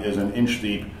describe me as an inch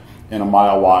deep and a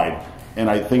mile wide, and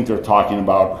I think they're talking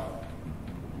about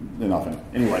nothing.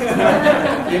 Anyway,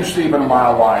 inch deep and a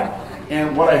mile wide.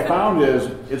 And what I found is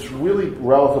it's really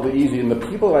relatively easy, and the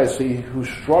people that I see who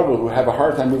struggle, who have a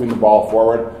hard time moving the ball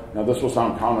forward, now this will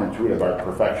sound counterintuitive, are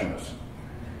perfectionists.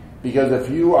 Because if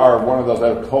you are one of those, I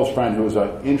have a close friend who is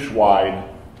an inch wide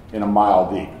and a mile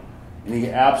deep, and he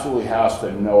absolutely has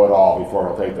to know it all before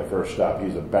he'll take the first step.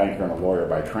 He's a banker and a lawyer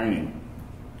by training.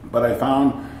 But I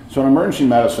found, so in emergency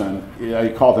medicine, I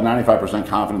call it the 95%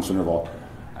 confidence interval.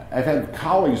 I've had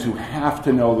colleagues who have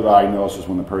to know the diagnosis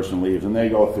when the person leaves, and they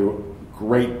go through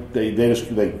great, they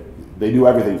do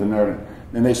everything to learn,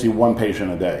 and they see one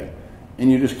patient a day. And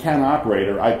you just can't operate,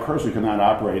 or I personally could not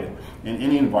operate in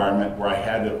any environment where I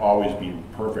had to always be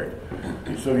perfect.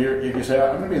 So if you say,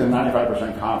 I'm going to be the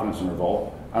 95% confidence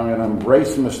interval, I'm going to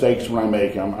embrace the mistakes when I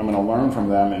make them, I'm going to learn from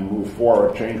them and move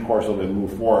forward, change course of it and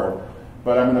move forward,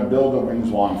 but I'm going to build the wings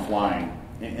while I'm flying.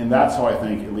 And that's how I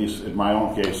think, at least in my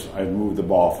own case, I've moved the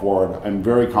ball forward. I'm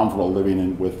very comfortable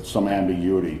living with some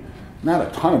ambiguity. Not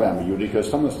a ton of ambiguity, because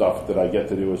some of the stuff that I get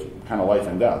to do is kind of life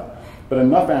and death. But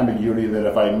enough ambiguity that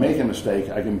if I make a mistake,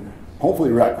 I can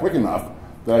hopefully react quick enough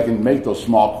that I can make those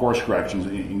small course corrections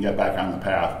and you can get back on the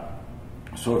path.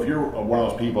 So if you're one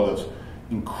of those people that's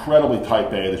incredibly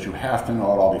type A, that you have to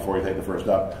know it all before you take the first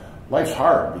step, life's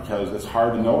hard because it's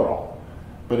hard to know it all.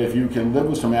 But if you can live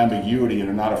with some ambiguity and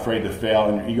you're not afraid to fail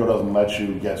and your ego doesn't let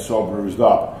you get so bruised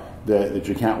up that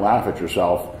you can't laugh at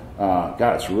yourself,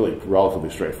 God, it's really relatively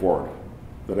straightforward.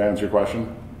 Did I answer your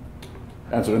question?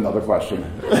 Answered another question.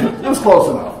 It was close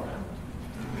enough.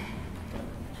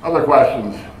 Other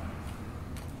questions?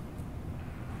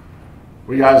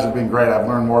 Well, you guys have been great. I've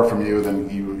learned more from you than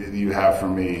you have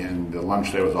from me, and the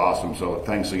lunch day was awesome. So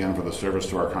thanks again for the service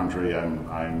to our country.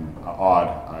 I'm awed.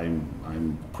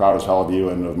 I'm proud as hell of you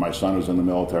and of my son who's in the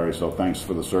military. So thanks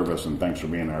for the service and thanks for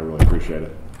being there. I really appreciate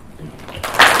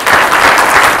it.